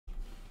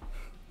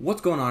What's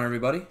going on,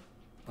 everybody?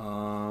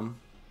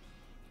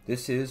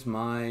 This is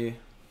my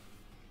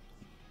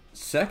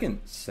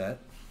second set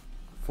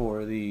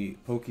for the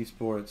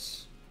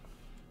Pokesports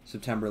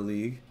September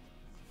League.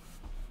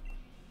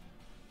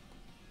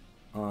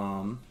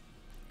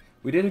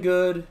 We did a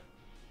good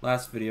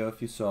last video,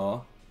 if you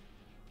saw.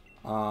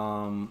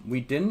 We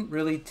didn't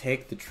really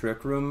take the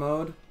Trick Room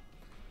mode,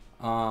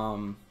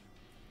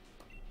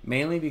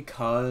 mainly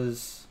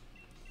because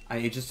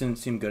it just didn't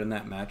seem good in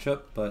that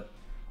matchup, but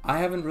I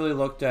haven't really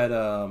looked at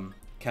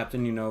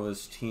Captain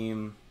Unova's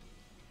team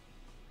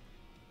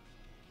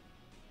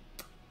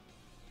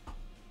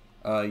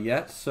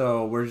yet,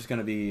 so we're just going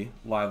to be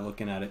live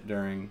looking at it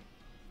during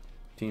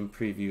team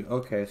preview.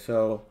 Okay,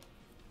 so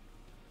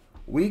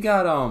we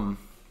got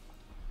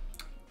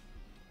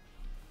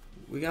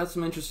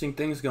some interesting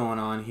things going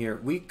on here.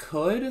 We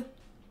could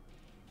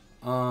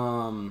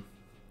I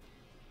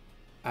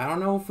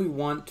don't know if we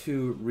want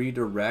to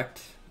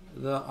redirect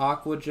the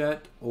Aqua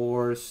Jet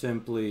or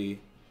simply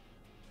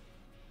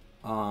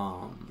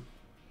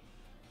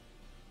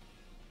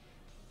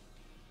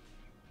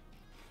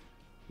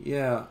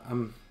yeah,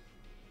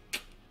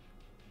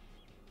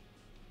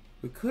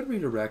 we could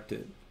redirect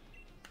it.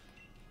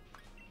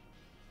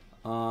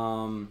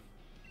 I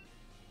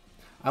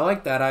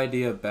like that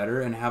idea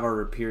better and have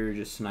our Rhyperior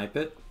just snipe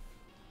it.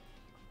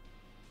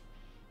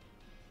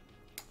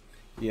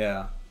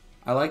 Yeah,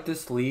 I like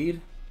this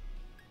lead.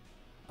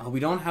 We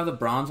don't have the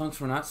Bronzong,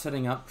 so we're not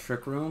setting up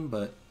Trick Room,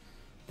 but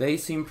they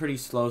seem pretty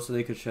slow, so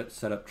they could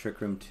set up Trick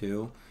Room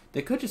too.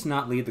 They could just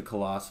not lead the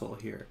Colossal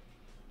here.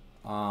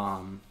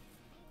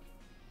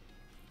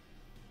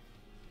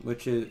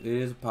 Which it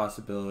is a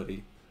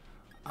possibility.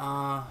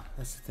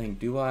 That's the thing.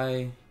 Do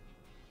I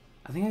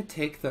think I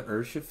take the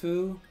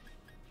Urshifu.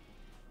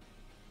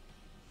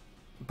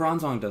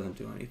 Bronzong doesn't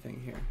do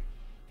anything here.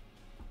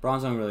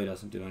 Bronzong really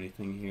doesn't do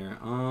anything here.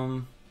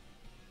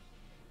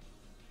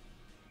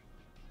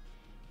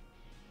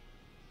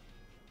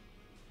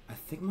 I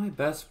think my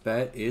best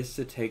bet is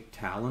to take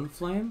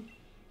Talonflame.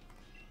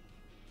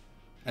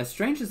 As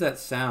strange as that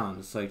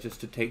sounds, like just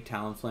to take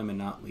Talonflame and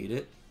not lead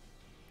it,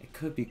 it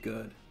could be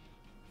good.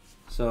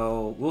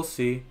 So we'll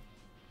see.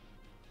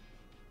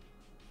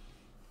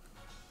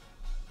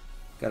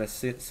 Gotta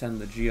send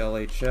the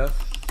GLHF,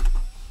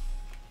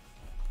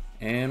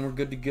 and we're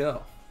good to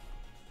go.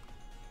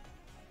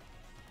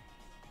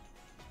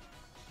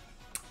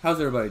 How's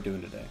everybody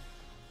doing today?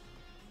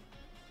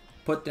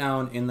 Put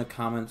down in the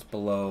comments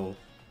below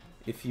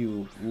if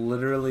you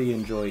literally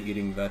enjoy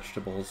eating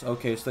vegetables.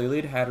 Okay, so they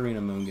lead Hatterene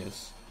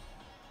Amoonguss.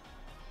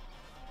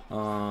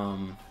 I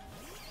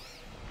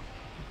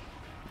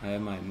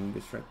have my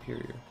Amoonguss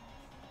Rhyperior.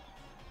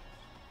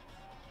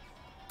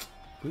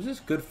 Who's this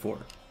good for?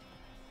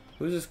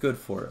 Who's this good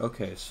for?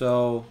 Okay,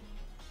 so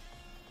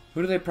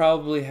who do they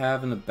probably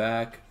have in the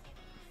back?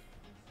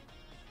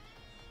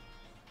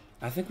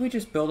 I think we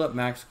just build up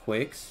Max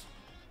Quakes.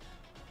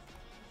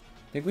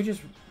 I think we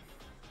just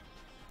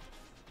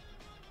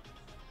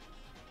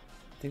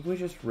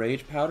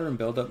Rage Powder and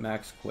build up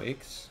Max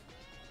Quakes.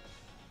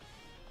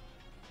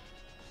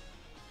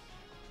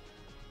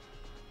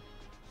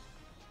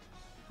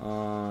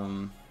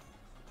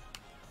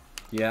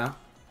 Yeah.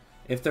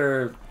 If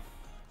they're...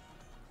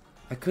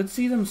 I could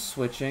see them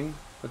switching,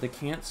 but they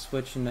can't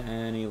switch into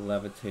any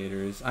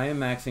Levitators. I am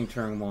maxing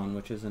turn 1,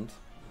 which isn't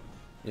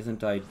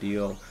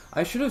ideal.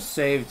 I should have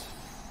saved,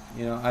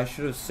 you know, I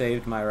should have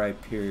saved my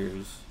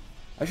Rhyperiors.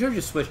 I should have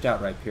just switched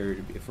out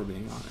Rhyperior, if we're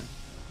being honest.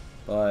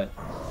 But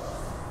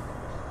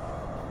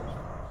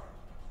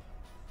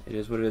it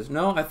is what it is.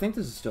 No, I think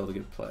this is still a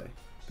good play,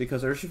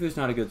 because Urshifu's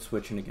not a good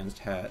switch in against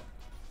Hat.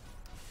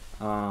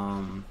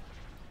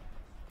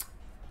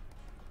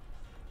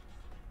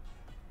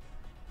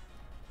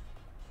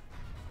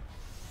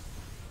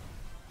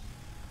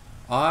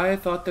 I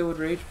thought they would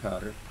Rage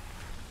Powder.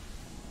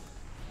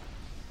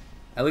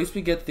 At least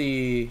we get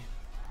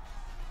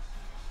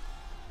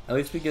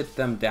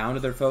them down to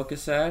their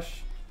Focus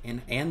Sash,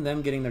 and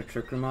them getting their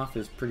Trick Room off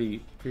is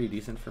pretty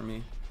decent for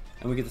me.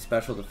 And we get the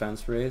special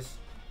defense raise.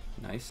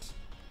 Nice.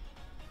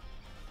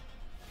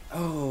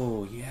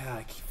 Oh yeah,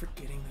 I keep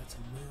forgetting that's a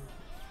move.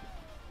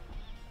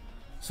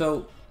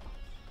 So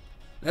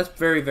that's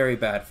very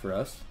bad for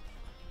us,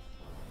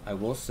 I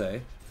will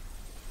say.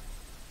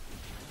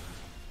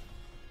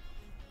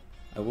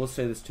 I will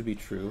say this to be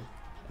true.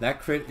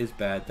 That crit is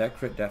bad. That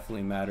crit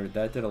definitely mattered.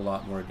 That did a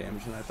lot more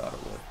damage than I thought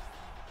it would.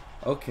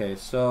 Okay,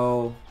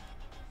 so...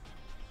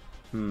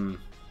 What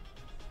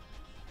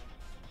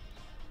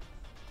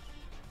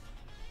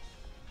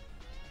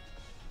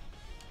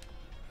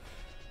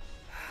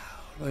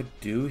do I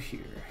do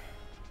here?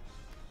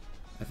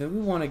 I think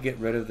we want to get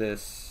rid of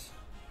this...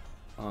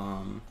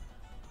 I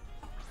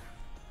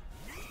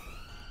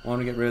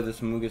want to get rid of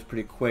this Amoonguss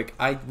pretty quick.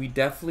 We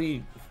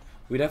definitely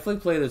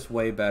play this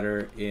way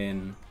better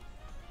in...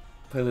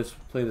 Play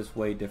this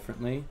way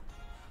differently.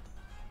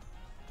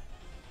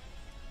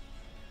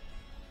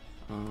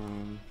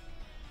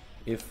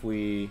 If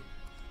we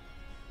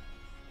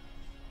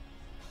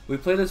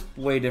play this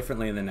way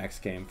differently in the next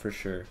game, for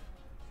sure.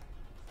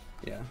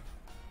 Yeah.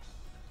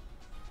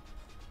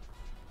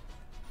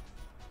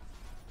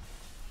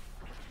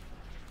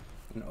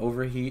 An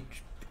overheat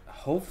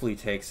hopefully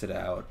takes it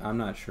out. I'm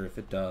not sure if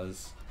it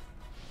does.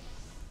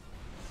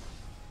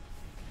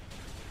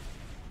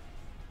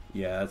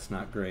 Yeah, that's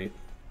not great.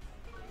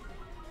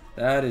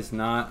 That is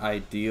not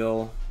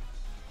ideal.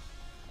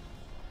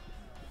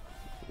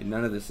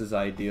 None of this is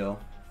ideal.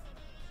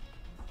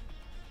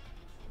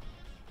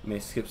 May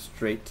skip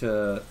straight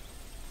to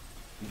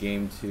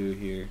game 2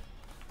 here.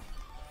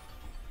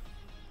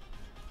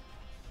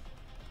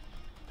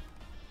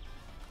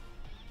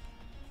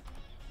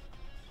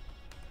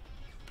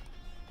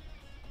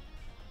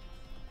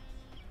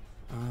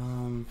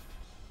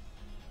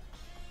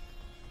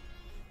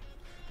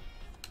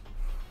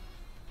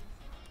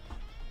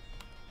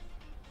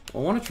 I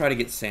want to try to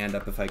get sand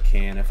up if I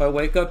can. If I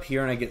wake up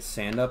here and I get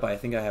sand up, I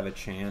think I have a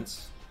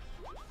chance.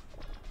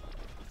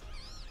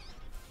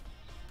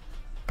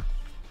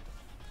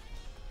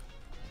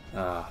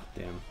 Ah,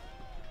 damn.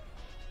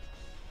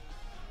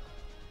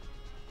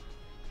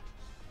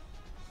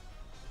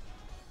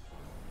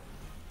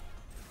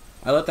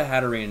 I let the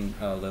Hatterene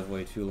live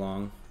way too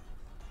long.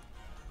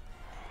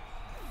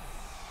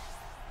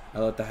 I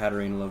let the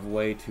Hatterene live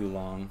way too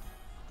long.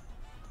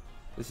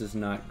 This is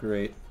not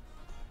great.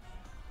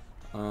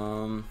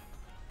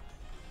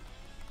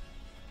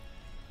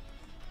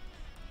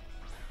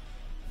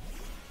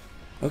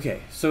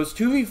 Okay, so it's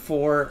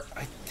 2v4.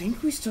 I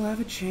think we still have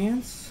a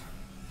chance.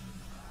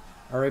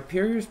 Our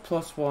Rhyperior's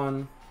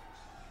 +1.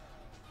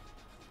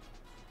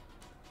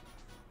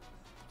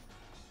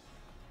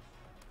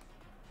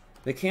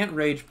 They can't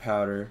Rage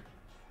Powder.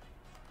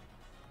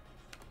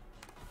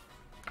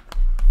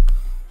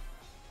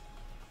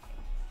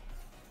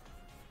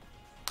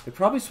 They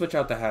probably switch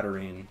out the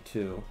Hatterene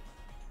too.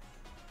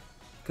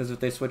 Because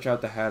if they switch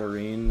out the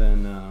Hatterene,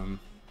 then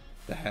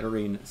the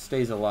Hatterene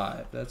stays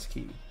alive. That's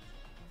key.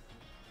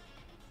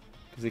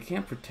 Because they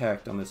can't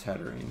protect on this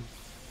Hatterene.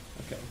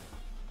 Okay.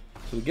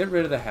 So we get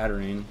rid of the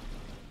Hatterene.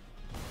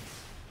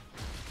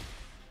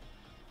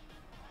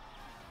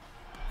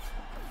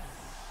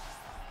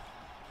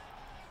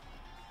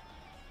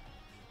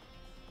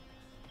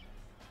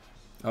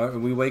 Alright,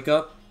 we wake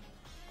up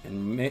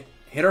and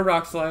hit our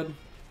Rock Slide.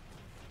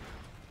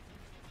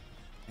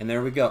 And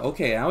there we go.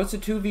 Okay, now it's a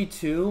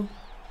 2v2.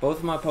 Both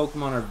of my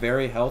Pokemon are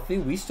very healthy.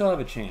 We still have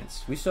a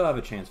chance. We still have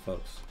a chance,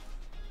 folks.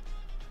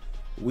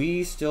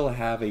 We still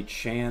have a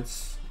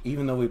chance,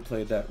 even though we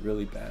played that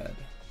really bad.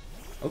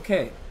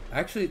 Okay,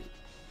 actually,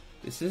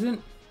 this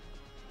isn't...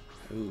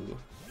 Ooh.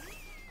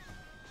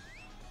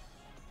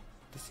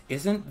 This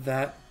isn't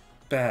that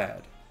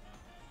bad.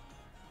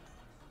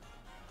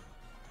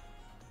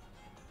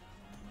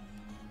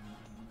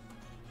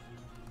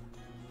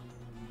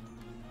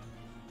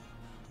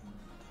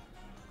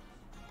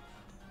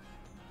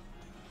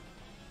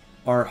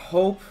 Our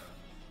hope...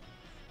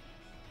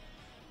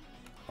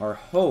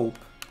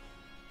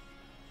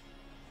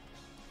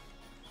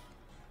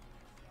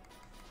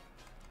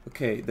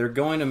 Okay, they're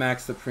going to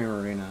max the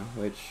Primarina,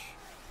 which...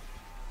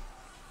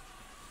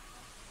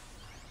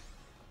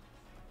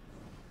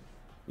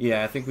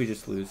 Yeah, I think we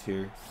just lose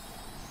here.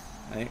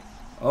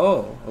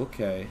 Oh,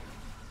 okay.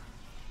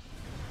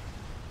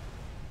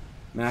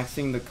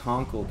 Maxing the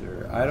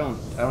Conkeldurr. I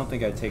don't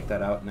think I take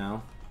that out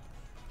now.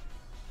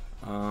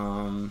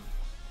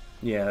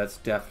 Yeah, that's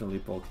definitely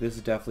bulk. This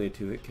is definitely a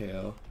 2-hit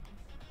KO.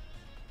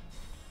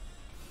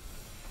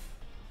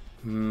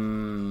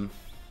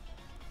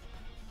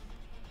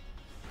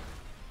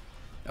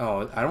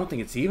 Oh, I don't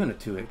think it's even a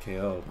 2-hit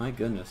KO. My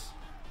goodness.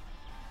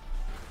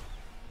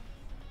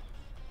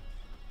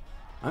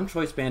 I'm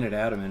Choice Banded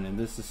Adamant, and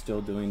this is still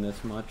doing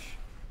this much.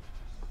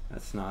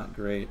 That's not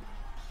great.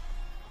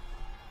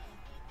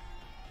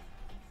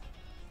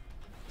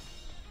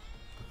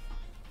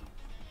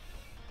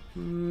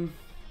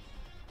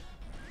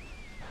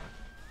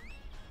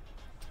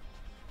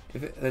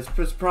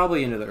 It's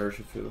probably into the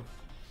Urshifu.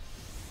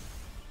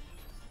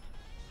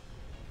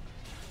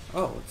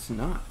 Oh, it's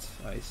not.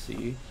 I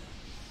see.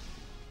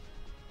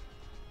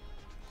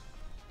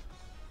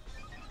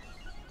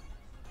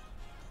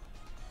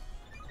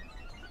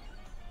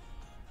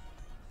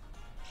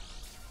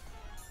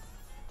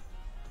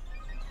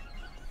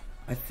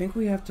 I think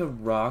we have to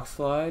Rock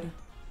Slide.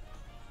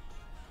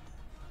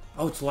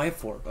 Oh, it's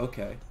Life Orb.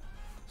 Okay.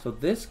 So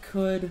this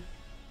could...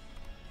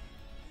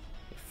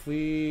 If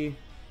we...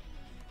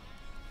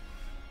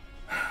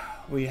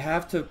 We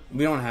have to...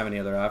 We don't have any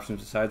other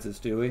options besides this,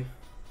 do we?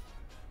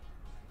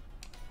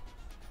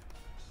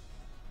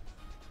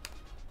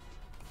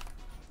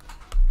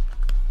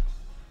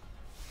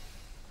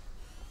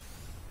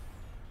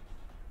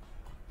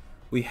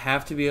 We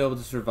have to be able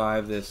to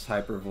survive this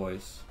Hyper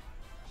Voice.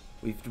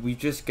 We've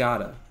just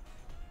gotta.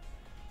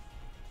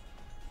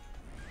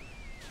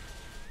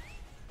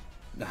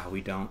 Nah,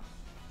 we don't.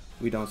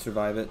 We don't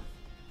survive it.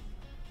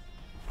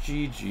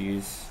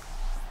 GG's.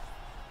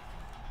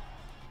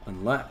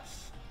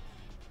 Unless.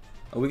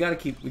 Oh, we gotta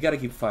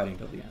keep fighting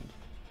till the end.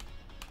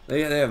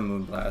 They have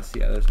Moonblast.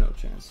 Yeah, there's no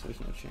chance. There's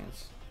no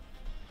chance.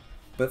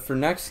 But for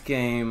next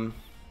game,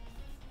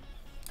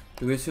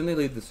 do we assume they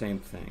lead the same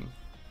thing?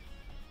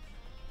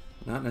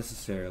 Not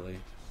necessarily.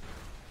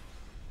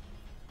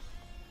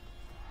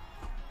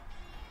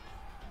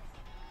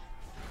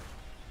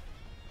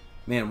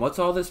 Man, what's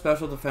all this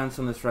special defense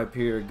on this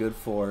Rhyperior good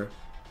for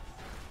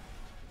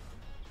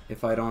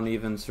if I don't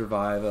even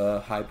survive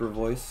a Hyper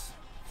Voice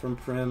from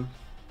Prim?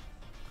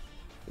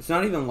 It's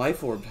not even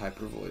Life Orbed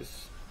Hyper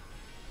Voice.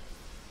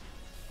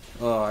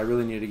 Oh, I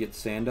really needed to get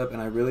Sand up,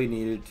 and I really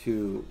needed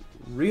to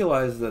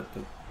realize that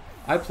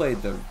I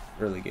played the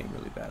early game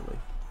really badly.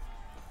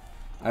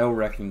 I will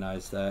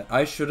recognize that.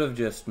 I should have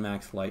just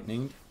max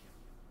Lightninged.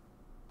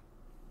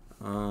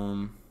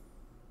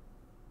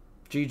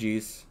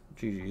 GG's.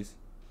 GG's.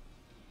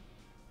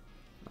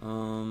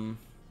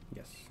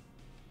 Yes.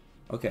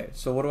 Okay,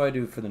 so what do I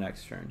do for the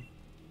next turn?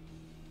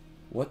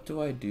 What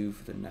do I do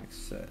for the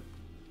next set?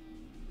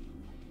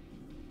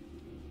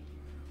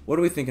 What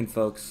are we thinking,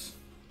 folks?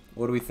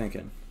 What are we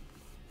thinking?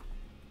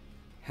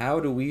 How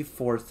do we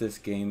force this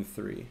game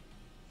 3?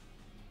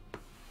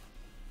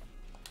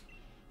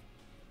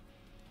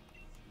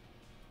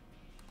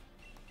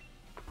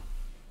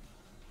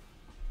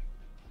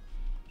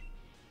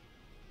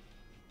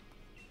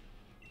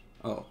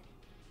 Oh.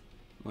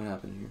 What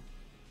happened here?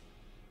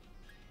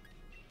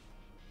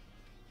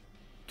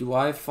 Do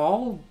I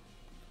fall?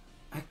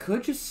 I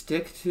could just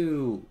stick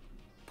to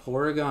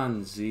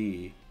Porygon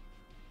Z.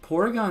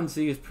 Porygon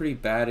Z is pretty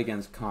bad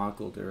against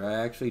Conkeldurr. I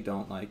actually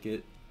don't like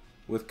it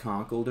with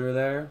Conkeldurr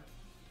there.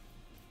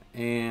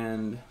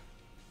 And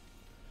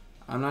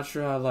I'm not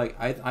sure how, like,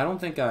 I don't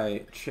think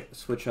I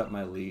switch up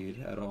my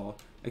lead at all.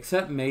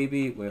 Except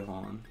maybe, wait,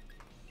 hold on.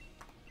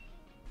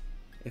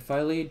 If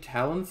I lead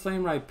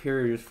Talonflame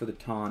Rhyperior for the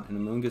taunt and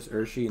Amoonguss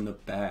Urshi in the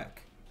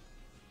back,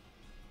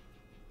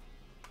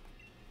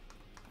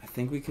 I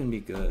think we can be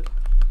good.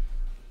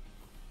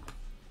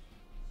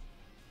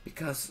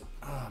 Because,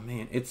 oh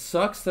man, it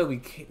sucks that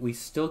we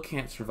still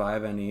can't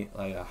survive any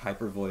like a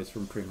Hyper Voice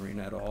from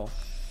Primarina at all.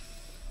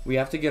 We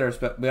have to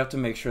get we have to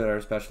make sure that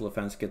our special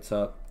defense gets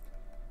up.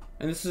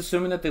 And this is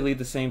assuming that they lead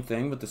the same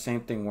thing, but the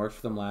same thing worked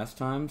for them last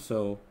time,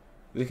 so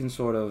we can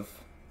sort of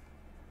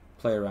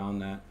play around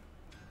that.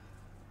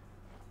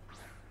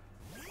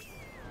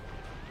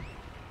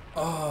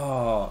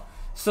 Oh,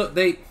 so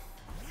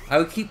I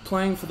would keep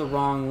playing for the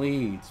wrong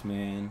leads,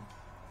 man.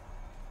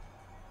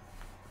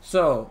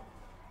 So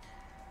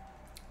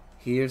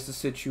here's the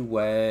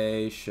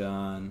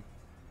situation.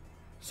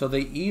 So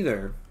they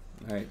either,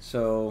 alright,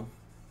 so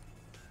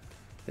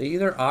they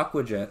either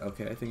Aqua Jet,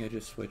 okay, I think I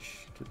just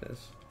switched to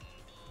this.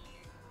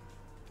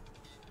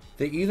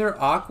 They either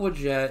Aqua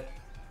Jet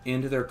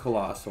into their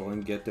Colossal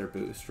and get their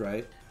boost,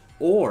 right?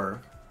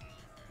 Or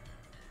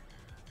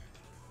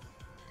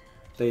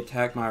they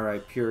attack my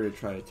Rhyperior to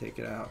try to take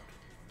it out.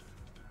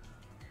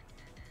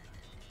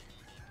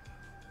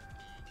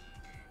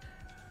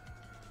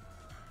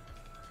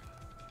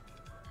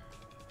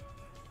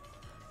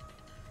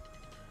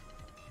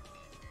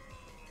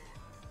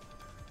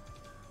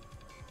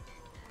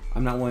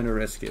 I'm not willing to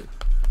risk it.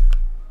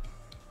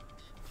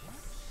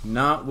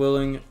 Not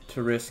willing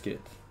to risk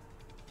it.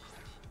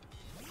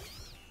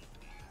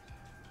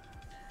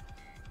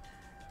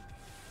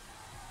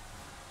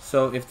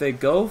 So if they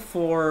go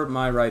for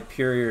my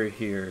Rhyperior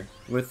here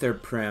with their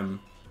Prim,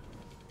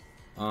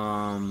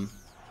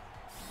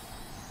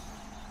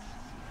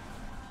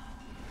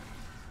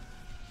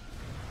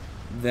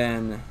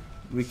 then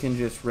we can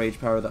just Rage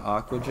Power the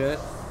Aqua Jet.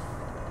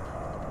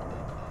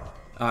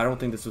 I don't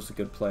think this was a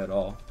good play at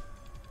all.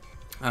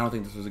 I don't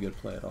think this was a good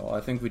play at all. I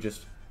think we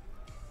just...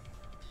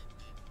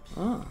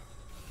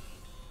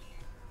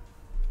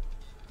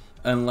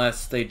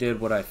 Unless they did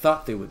what I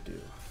thought they would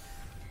do.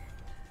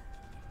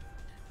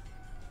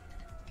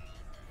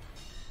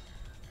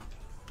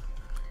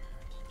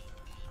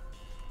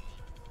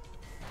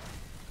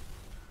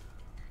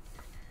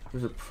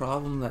 There's a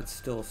problem that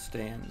still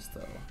stands,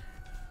 though.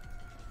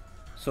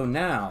 So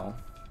now...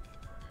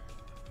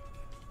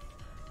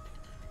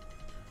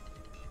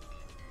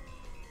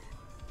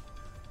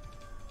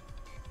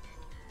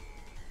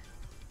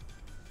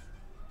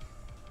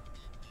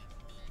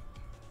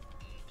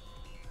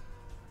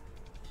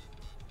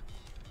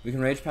 we can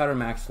Rage Powder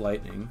Max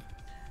Lightning.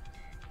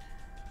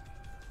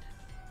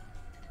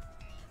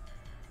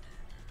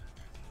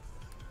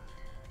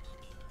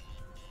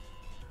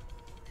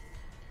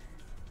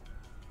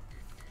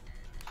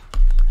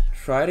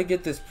 Try to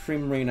get this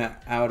Primarina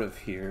out of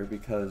here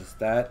because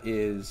that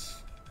is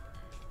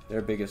their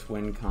biggest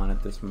win con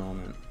at this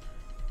moment.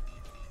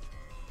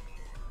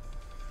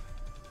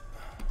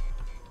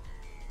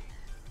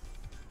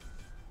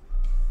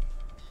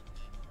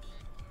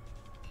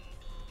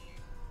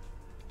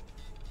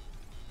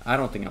 I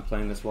don't think I'm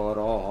playing this well at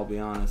all, I'll be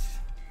honest.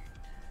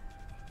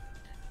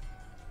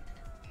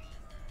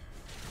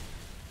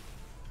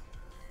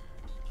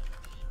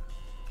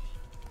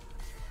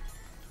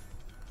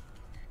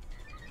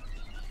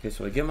 Okay,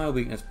 so I get my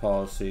weakness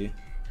policy.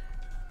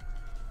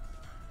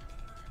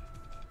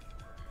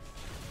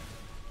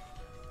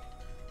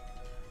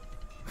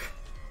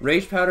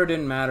 Rage Powder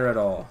didn't matter at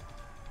all.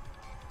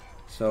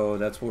 So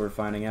that's what we're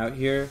finding out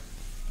here.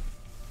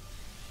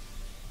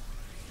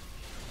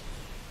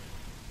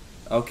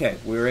 Okay,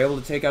 we were able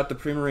to take out the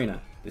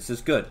Primarina. This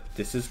is good.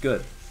 This is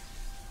good.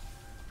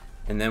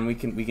 And then we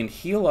can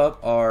heal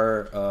up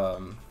our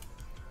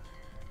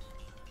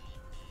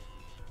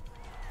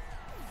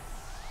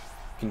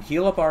can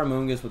heal up our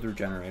Amoonguss with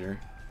Regenerator.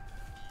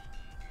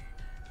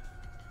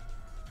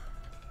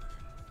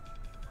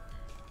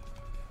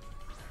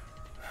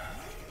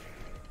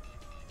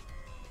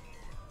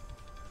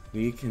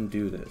 We can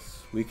do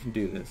this. We can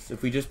do this.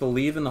 If we just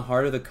believe in the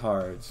heart of the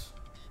cards.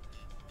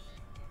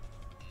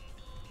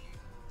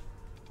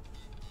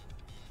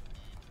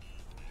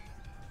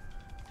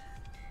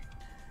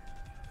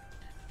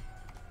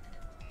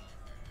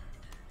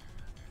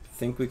 I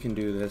think we can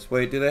do this.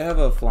 Wait, do they have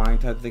a flying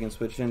type that they can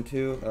switch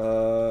into?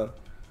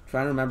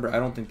 Trying to remember. I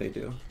don't think they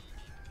do.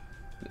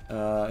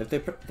 If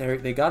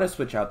they gotta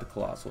switch out the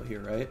Colossal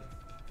here, right?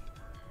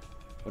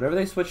 Whatever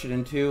they switch it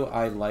into,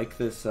 I like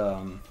this.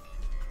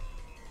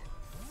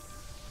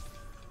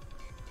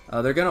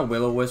 They're gonna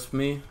Will-O-Wisp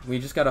me. We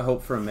just gotta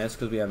hope for a miss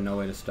because we have no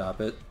way to stop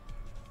it.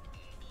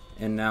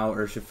 And now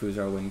Urshifu's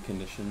our win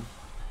condition.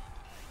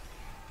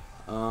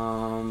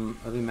 Are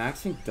they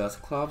maxing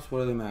Dusclops?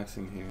 What are they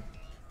maxing here?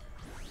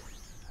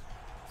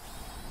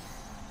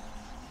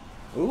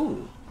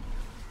 Ooh.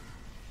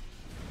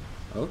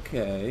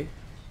 Okay.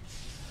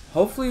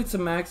 Hopefully it's a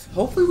max.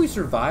 Hopefully we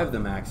survive the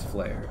max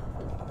flare.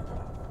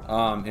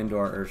 Into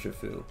our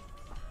Urshifu.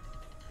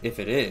 If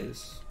it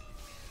is.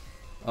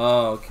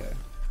 Oh, okay.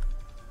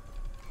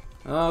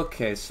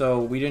 Okay,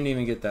 so we didn't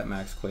even get that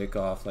max Quake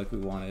off like we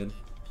wanted.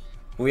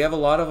 But we have a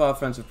lot of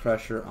offensive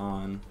pressure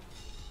on.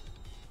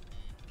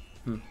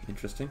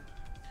 Interesting.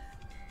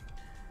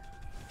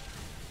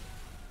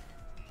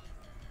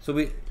 So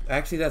we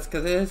actually that's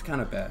because it is kind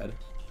of bad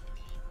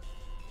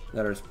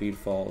that our speed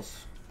falls.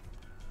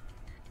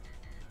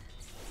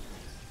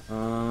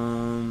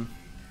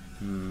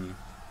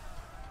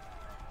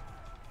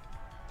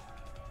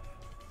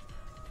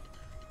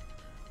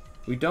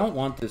 We don't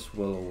want this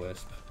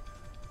Will-O-Wisp.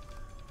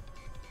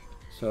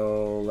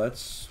 So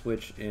let's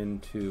switch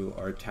into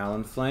our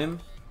Talonflame.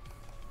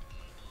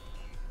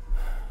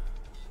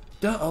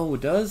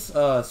 Does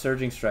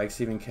Surging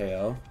Strikes even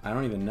KO? I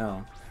don't even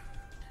know.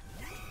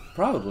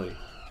 Probably.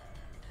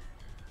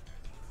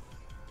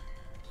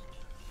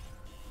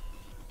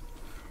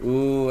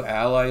 Ooh,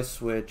 ally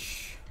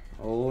switch.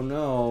 Oh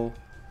no.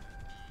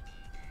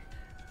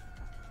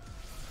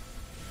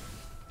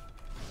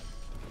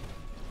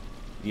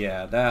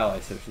 Yeah, the ally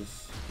switch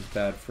is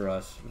bad for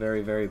us.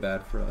 Very, very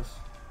bad for us.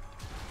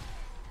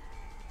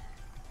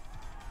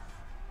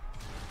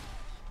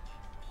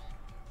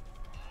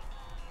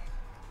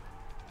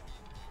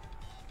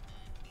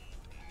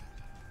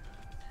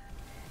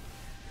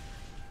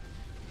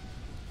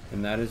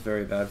 And that is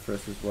very bad for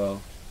us as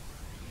well.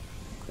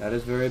 That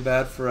is very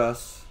bad for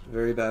us.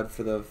 Very bad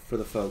for the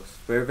folks.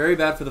 Very, very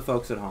bad for the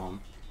folks at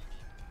home.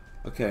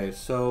 Okay,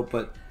 so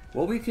but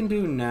what we can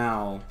do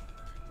now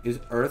is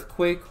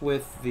Earthquake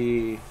with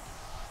the.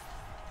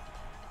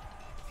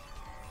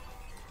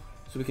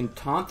 So we can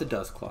taunt the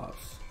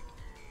Dusclops.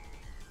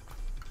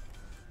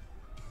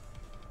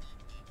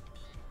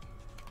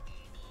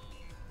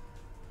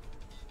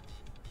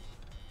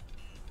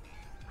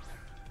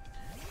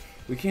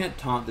 We can't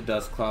taunt the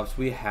Dusclops.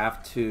 We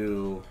have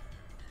to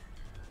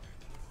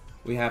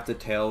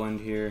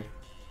Tailwind here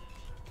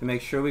to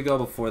make sure we go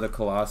before the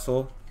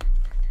Colossal.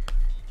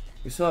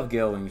 We still have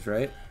Gale Wings,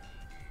 right?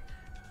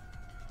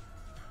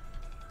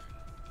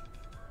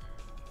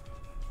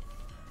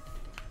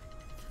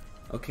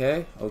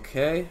 Okay,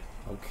 okay,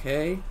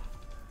 okay.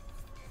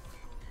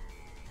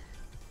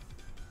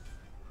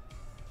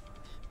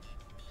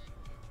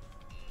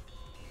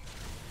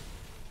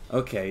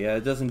 Okay, yeah,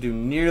 it doesn't do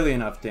nearly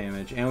enough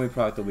damage, and we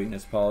proc the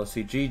weakness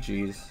policy.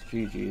 GG's,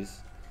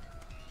 GG's.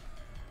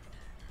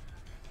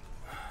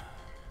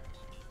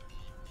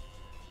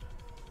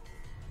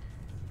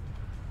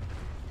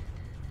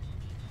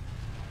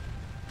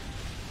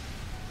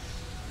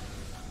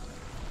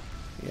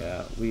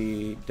 Yeah,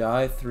 we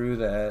die through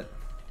that.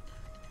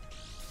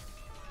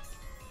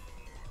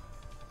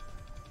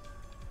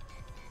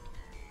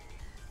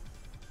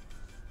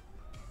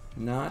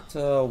 Not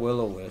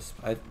Will-O-Wisp.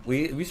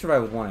 We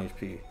survive with 1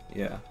 HP.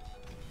 Yeah.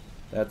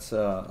 That's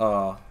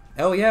oh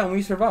yeah, and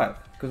we survive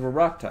because we're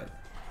rock type.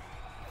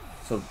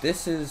 So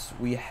this is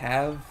we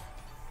have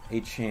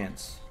a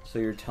chance. So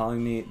you're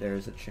telling me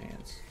there's a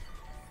chance.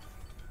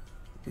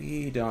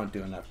 We don't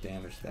do enough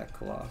damage to that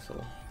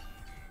Colossal.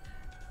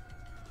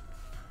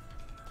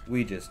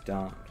 We just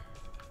don't.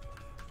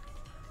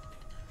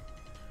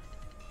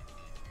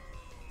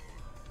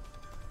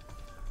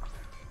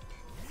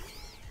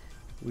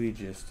 We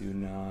just do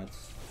not.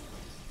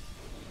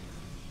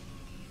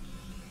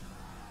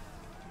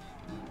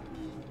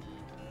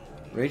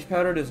 Rage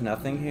Powder does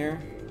nothing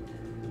here.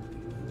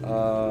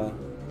 I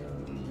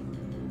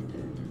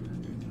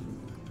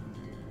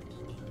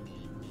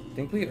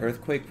think we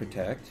Earthquake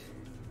Protect.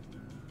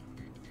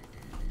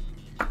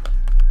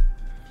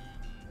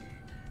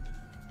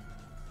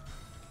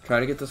 Try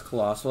to get this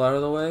Colossal out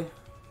of the way.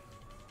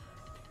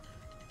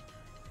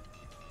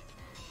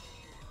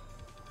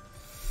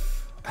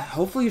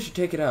 Hopefully you should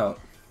take it out.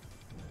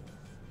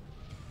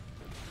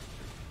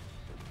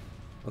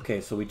 Okay,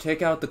 so we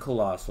take out the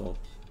Colossal.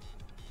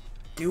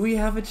 Do we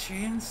have a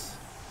chance?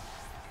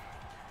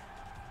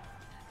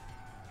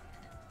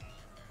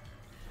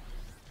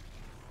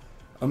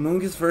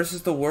 Amoonguss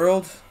versus the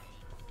world?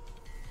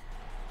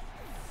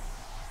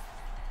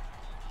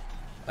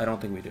 I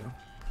don't think we do.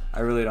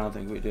 I really don't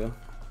think we do.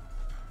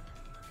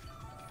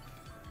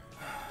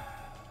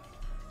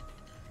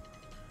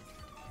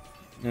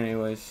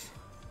 Anyways.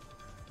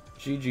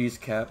 GG's,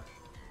 Cap.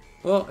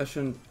 Well, I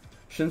shouldn't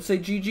say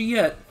GG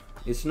yet.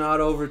 It's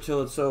not over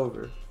till it's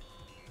over.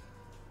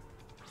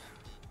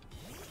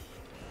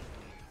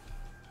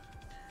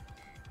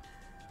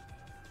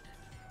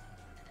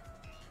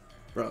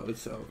 Bro,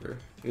 it's over.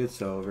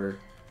 It's over.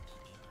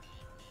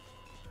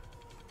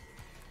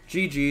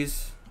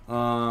 GG's.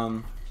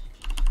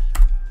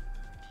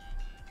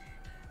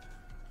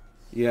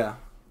 Yeah.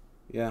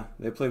 Yeah,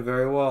 they play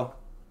very well.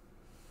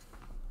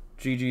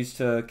 GG's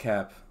to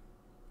Cap.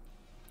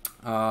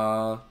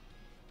 I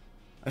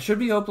should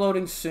be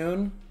uploading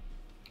soon.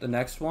 The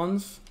next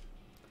ones.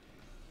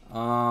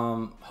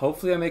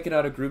 Hopefully I make it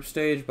out of group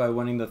stage by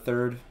winning the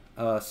third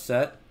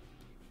set.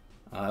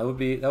 That would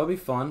be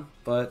fun,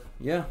 but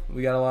yeah,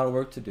 we got a lot of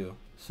work to do.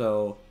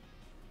 So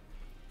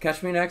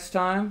catch me next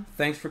time.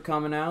 Thanks for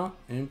coming out,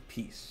 and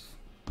peace.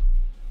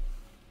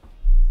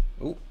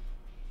 Oh,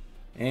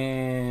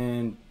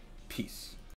 and peace.